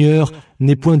Seigneur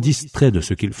n'est point distrait de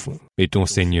ce qu'ils font. Et ton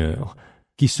Seigneur,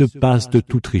 qui se passe de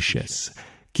toute richesse,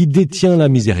 qui détient la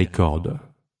miséricorde,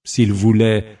 s'il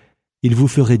voulait, il vous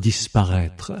ferait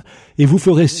disparaître, et vous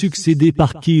ferait succéder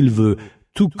par qui il veut,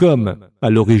 tout comme,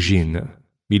 à l'origine,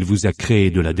 il vous a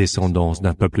créé de la descendance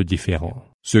d'un peuple différent.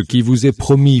 Ce qui vous est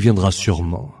promis viendra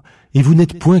sûrement, et vous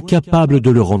n'êtes point capable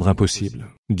de le rendre impossible.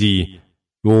 Dis,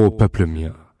 ô peuple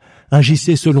mien,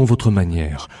 agissez selon votre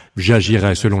manière,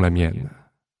 j'agirai selon la mienne.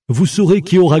 Vous saurez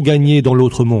qui aura gagné dans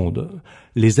l'autre monde.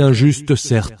 Les injustes,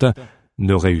 certes,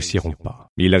 ne réussiront pas.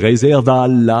 Il réserve à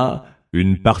Allah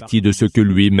une partie de ce que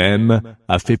lui-même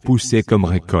a fait pousser comme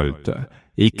récolte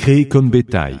et créé comme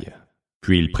bétail.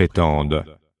 Puis ils prétendent,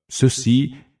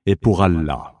 ceci est pour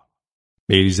Allah.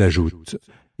 Et ils ajoutent,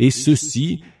 et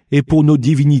ceci est pour nos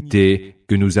divinités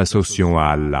que nous associons à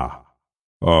Allah.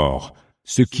 Or,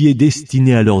 ce qui est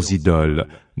destiné à leurs idoles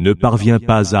ne parvient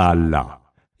pas à Allah,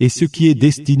 et ce qui est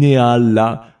destiné à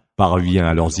Allah parvient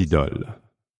à leurs idoles.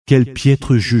 Quel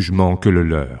piètre jugement que le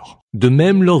leur. De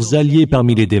même, leurs alliés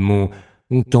parmi les démons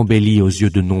ont embelli aux yeux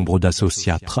de nombre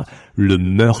d'associatres le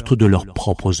meurtre de leurs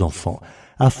propres enfants,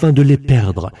 afin de les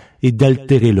perdre et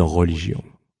d'altérer leur religion.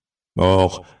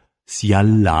 Or, si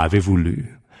Allah avait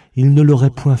voulu, il ne l'aurait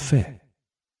point fait.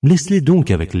 Laisse-les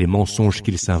donc avec les mensonges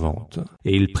qu'ils s'inventent.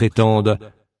 Et ils prétendent,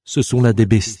 ce sont là des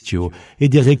bestiaux et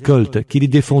des récoltes qu'il est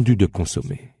défendu de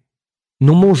consommer.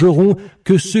 N'en mangerons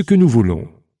que ceux que nous voulons.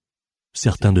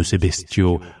 Certains de ces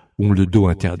bestiaux ont le dos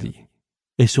interdit,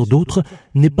 et sur d'autres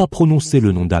n'est pas prononcé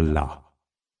le nom d'Allah.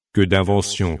 Que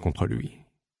d'inventions contre lui.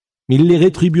 Il les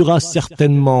rétribuera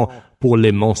certainement pour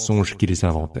les mensonges qu'ils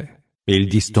inventaient. Et ils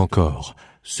disent encore,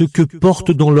 ce que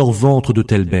portent dans leur ventre de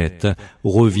telles bêtes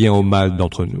revient au mal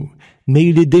d'entre nous, mais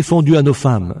il est défendu à nos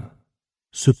femmes.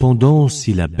 Cependant,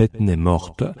 si la bête n'est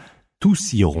morte,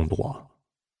 tous y auront droit.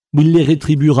 Il les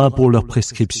rétribuera pour leur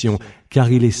prescription, car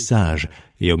il est sage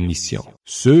et omniscient.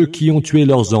 Ceux qui ont tué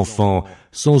leurs enfants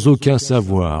sans aucun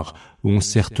savoir ont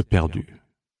certes perdu.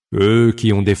 Eux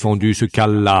qui ont défendu ce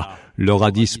qu'Allah leur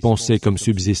a dispensé comme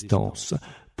subsistance,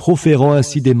 proférant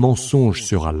ainsi des mensonges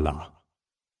sur Allah.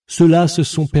 Ceux-là se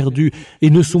sont perdus et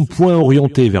ne sont point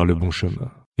orientés vers le bon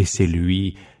chemin. Et c'est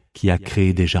lui qui a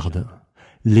créé des jardins,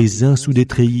 les uns sous des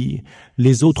treillis,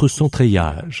 les autres sans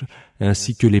treillage,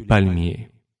 ainsi que les palmiers,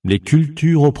 les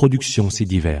cultures aux productions si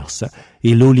diverses,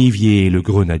 et l'olivier et le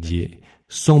grenadier,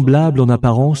 semblables en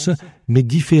apparence, mais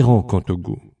différents quant au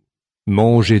goût.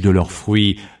 Mangez de leurs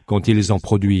fruits quand ils en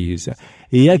produisent,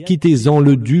 et acquittez-en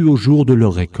le dû au jour de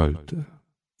leur récolte.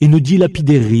 Et ne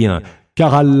dilapidez rien,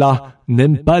 car Allah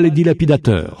n'aime pas les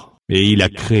dilapidateurs. Et il a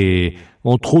créé,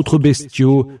 entre autres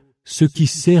bestiaux, ceux qui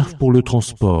servent pour le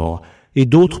transport, et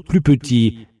d'autres plus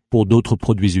petits pour d'autres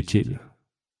produits utiles.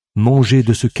 Mangez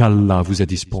de ce qu'Allah vous a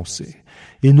dispensé,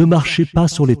 et ne marchez pas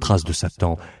sur les traces de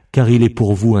Satan, car il est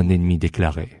pour vous un ennemi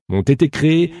déclaré. Ont été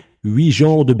créés 8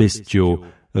 genres de bestiaux,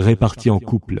 répartis en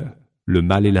couples, le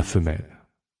mâle et la femelle,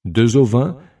 2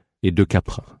 ovins et 2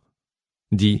 caprins.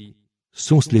 Dis,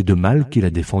 sont-ce les 2 mâles qu'il a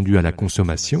défendus à la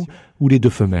consommation, ou les 2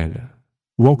 femelles?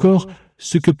 Ou encore,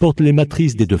 ce que portent les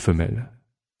matrices des 2 femelles?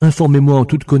 Informez-moi en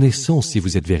toute connaissance si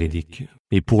vous êtes véridique.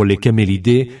 Et pour les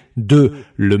camélidés, 2,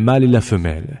 le mâle et la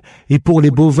femelle. Et pour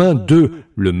les bovins, 2,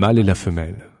 le mâle et la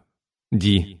femelle.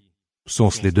 Dis,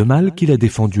 sont-ce les 2 mâles qu'il a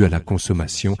défendus à la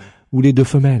consommation, ou les 2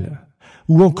 femelles?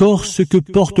 Ou encore ce que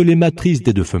portent les matrices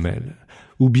des 2 femelles?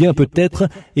 Ou bien peut-être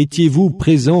étiez-vous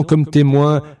présent comme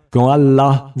témoin quand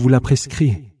Allah vous l'a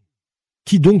prescrit?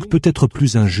 Qui donc peut être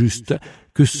plus injuste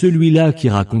que celui-là qui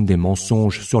raconte des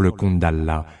mensonges sur le compte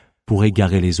d'Allah pour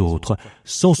égarer les autres,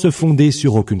 sans se fonder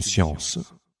sur aucune science?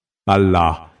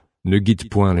 Allah ne guide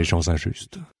point les gens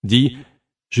injustes. Dis,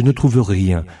 je ne trouve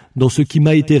rien dans ce qui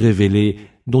m'a été révélé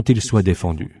dont il soit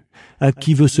défendu. À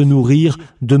qui veut se nourrir,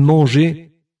 de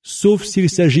manger, sauf s'il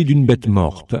s'agit d'une bête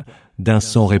morte, d'un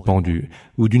sang répandu,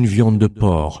 ou d'une viande de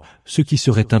porc, ce qui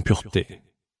serait impureté.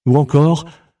 Ou encore,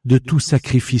 de tout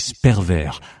sacrifice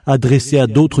pervers adressé à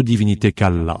d'autres divinités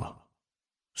qu'Allah.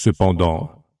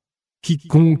 Cependant,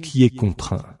 quiconque y est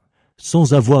contraint,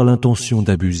 sans avoir l'intention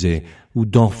d'abuser ou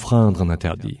d'enfreindre un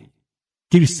interdit,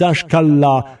 qu'il sache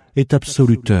qu'Allah est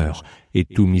absoluteur et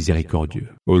tout miséricordieux.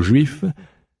 Aux Juifs,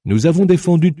 nous avons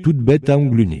défendu toute bête à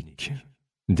ongles uniques.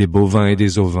 Des bovins et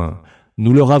des ovins,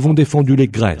 nous leur avons défendu les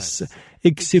graisses,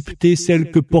 excepté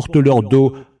celles que portent leur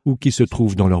dos ou qui se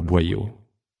trouvent dans leurs boyaux.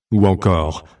 Ou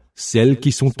encore, celles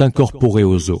qui sont incorporées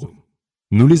aux os.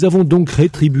 Nous les avons donc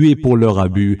rétribuées pour leur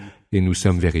abus, et nous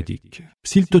sommes véridiques.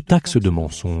 S'il te taxe de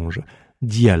mensonge,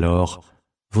 dis alors,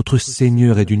 votre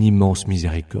Seigneur est d'une immense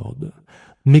miséricorde.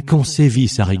 Mais quand sévit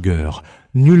sa rigueur,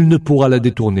 nul ne pourra la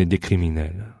détourner des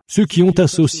criminels. Ceux qui ont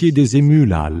associé des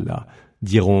émules à Allah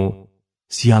diront,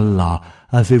 si Allah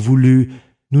avait voulu,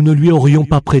 nous ne lui aurions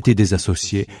pas prêté des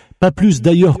associés, pas plus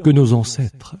d'ailleurs que nos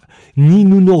ancêtres, ni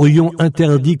nous n'aurions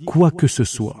interdit quoi que ce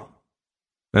soit.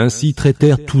 Ainsi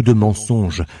traitèrent tous de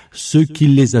mensonges ceux qui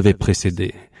les avaient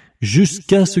précédés,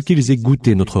 jusqu'à ce qu'ils aient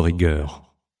goûté notre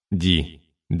rigueur. Dis,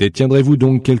 détiendrez-vous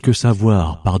donc quelque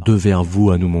savoir par devers vous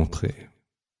à nous montrer?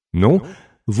 Non,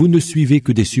 vous ne suivez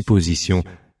que des suppositions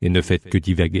et ne faites que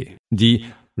divaguer. Dis,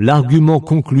 l'argument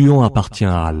concluant appartient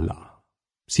à Allah.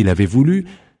 S'il avait voulu,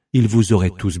 il vous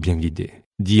aurait tous bien guidés.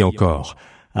 Dis encore,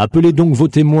 appelez donc vos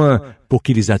témoins pour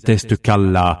qu'ils attestent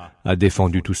qu'Allah a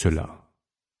défendu tout cela.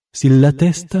 S'ils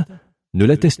l'attestent, ne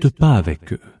l'atteste pas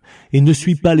avec eux, et ne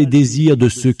suis pas les désirs de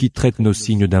ceux qui traitent nos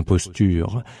signes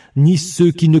d'imposture, ni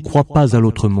ceux qui ne croient pas à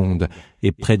l'autre monde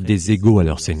et prêtent des égaux à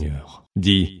leur Seigneur.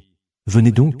 Dis,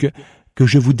 venez donc, que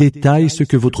je vous détaille ce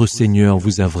que votre Seigneur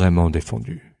vous a vraiment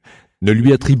défendu. Ne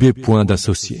lui attribuez point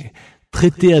d'associés,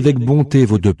 traitez avec bonté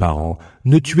vos deux parents,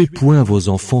 ne tuez point vos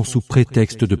enfants sous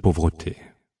prétexte de pauvreté.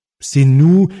 C'est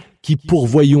nous qui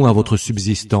pourvoyons à votre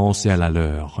subsistance et à la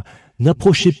leur.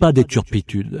 N'approchez pas des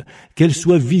turpitudes, qu'elles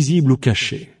soient visibles ou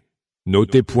cachées.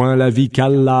 Notez point la vie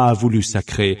qu'Allah a voulu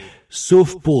sacrer,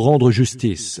 sauf pour rendre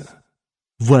justice.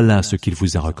 Voilà ce qu'il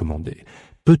vous a recommandé.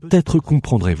 Peut-être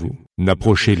comprendrez-vous.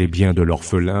 N'approchez les biens de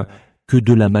l'orphelin que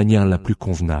de la manière la plus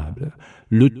convenable,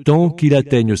 le temps qu'il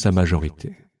atteigne sa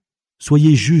majorité.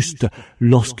 Soyez juste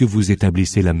lorsque vous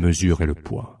établissez la mesure et le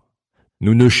poids.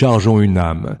 Nous ne chargeons une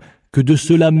âme que de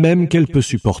cela même qu'elle peut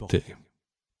supporter.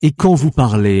 Et quand vous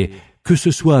parlez, que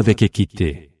ce soit avec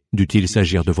équité, dût-il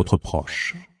s'agir de votre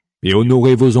proche, et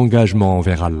honorez vos engagements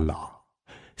envers Allah.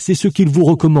 C'est ce qu'il vous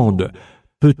recommande,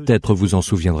 peut-être vous en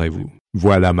souviendrez-vous.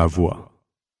 Voilà ma voie,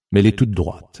 mais elle est toute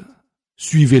droite.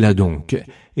 Suivez-la donc,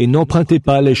 et n'empruntez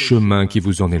pas les chemins qui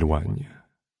vous en éloignent.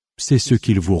 C'est ce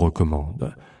qu'il vous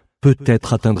recommande.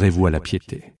 Peut-être atteindrez-vous à la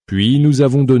piété. Puis nous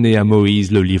avons donné à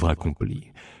Moïse le livre accompli,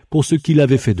 pour ce qu'il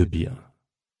avait fait de bien.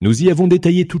 Nous y avons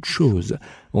détaillé toutes choses,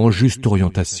 en juste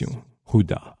orientation,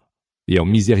 Huda, et en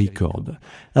miséricorde,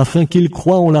 afin qu'ils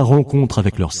croient en la rencontre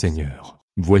avec leur Seigneur.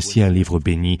 Voici un livre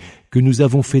béni que nous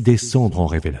avons fait descendre en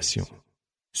révélation.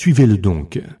 Suivez-le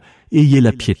donc, ayez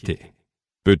la piété.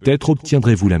 Peut-être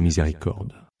obtiendrez-vous la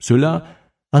miséricorde. Cela,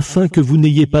 afin que vous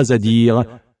n'ayez pas à dire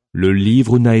 « Le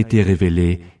livre n'a été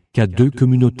révélé qu'à 2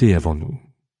 communautés avant nous. »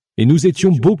 Et nous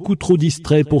étions beaucoup trop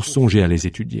distraits pour songer à les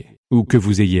étudier. Ou que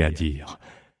vous ayez à dire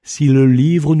 « Si le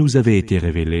livre nous avait été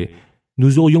révélé,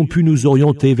 nous aurions pu nous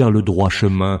orienter vers le droit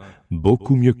chemin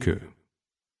beaucoup mieux qu'eux. »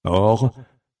 Or,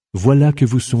 voilà que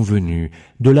vous sont venus,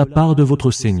 de la part de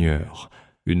votre Seigneur,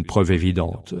 une preuve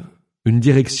évidente, une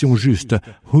direction juste,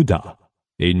 Huda,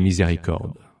 et une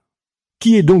miséricorde.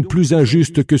 Qui est donc plus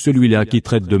injuste que celui-là qui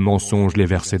traite de mensonges les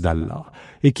versets d'Allah,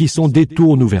 et qui s'en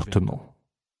détourne ouvertement?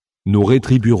 Nous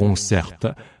rétribuerons certes,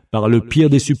 par le pire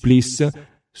des supplices,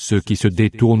 ceux qui se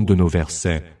détournent de nos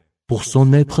versets, pour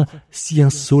s'en être si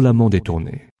insolemment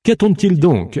détournés. Qu'attendent-ils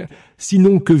donc,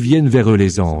 sinon que viennent vers eux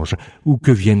les anges, ou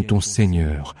que vienne ton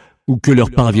Seigneur, ou que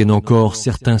leur parviennent encore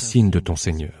certains signes de ton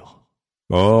Seigneur?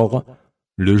 Or,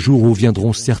 le jour où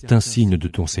viendront certains signes de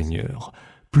ton Seigneur,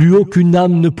 plus aucune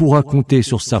âme ne pourra compter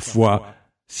sur sa foi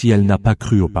si elle n'a pas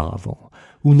cru auparavant,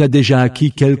 ou n'a déjà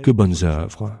acquis quelques bonnes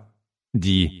œuvres.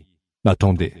 Dis,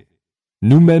 attendez.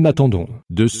 Nous-mêmes attendons.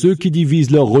 De ceux qui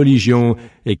divisent leur religion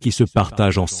et qui se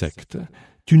partagent en sectes,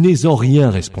 tu n'es en rien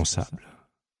responsable.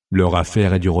 Leur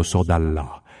affaire est du ressort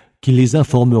d'Allah, qui les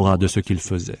informera de ce qu'ils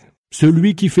faisaient.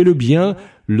 Celui qui fait le bien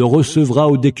le recevra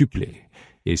au décuplé,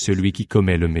 et celui qui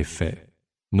commet le méfait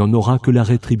n'en aura que la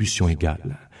rétribution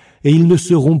égale, et ils ne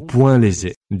seront point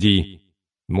lésés. Dis,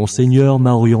 mon Seigneur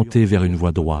m'a orienté vers une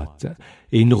voie droite,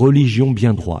 et une religion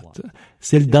bien droite,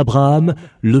 celle d'Abraham,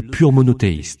 le pur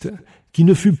monothéiste, qui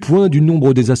ne fut point du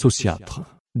nombre des associatres.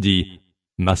 Dis,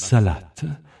 ma salate,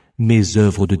 mes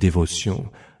œuvres de dévotion,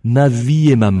 ma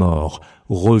vie et ma mort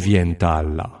reviennent à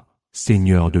Allah,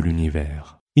 Seigneur de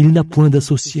l'univers. Il n'a point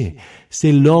d'associé,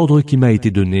 c'est l'ordre qui m'a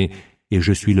été donné, et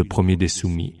je suis le premier des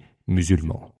soumis,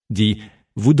 musulmans. Dis,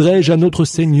 voudrais-je un autre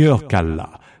Seigneur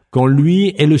qu'Allah, quand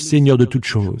lui est le Seigneur de toutes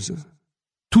choses?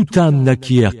 Toute âme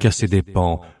n'acquiert qu'à ses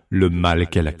dépens le mal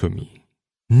qu'elle a commis.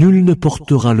 Nul ne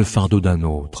portera le fardeau d'un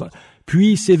autre,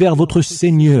 puis c'est vers votre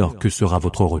Seigneur que sera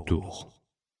votre retour.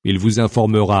 Il vous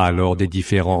informera alors des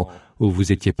différends où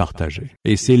vous étiez partagés.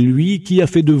 Et c'est lui qui a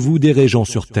fait de vous des régents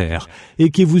sur terre,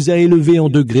 et qui vous a élevés en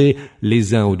degrés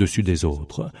les uns au-dessus des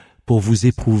autres, pour vous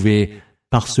éprouver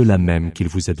par cela même qu'il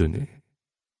vous a donné.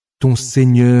 Ton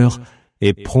Seigneur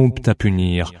est prompt à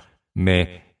punir,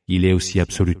 mais il est aussi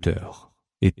absoluteur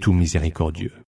et tout miséricordieux.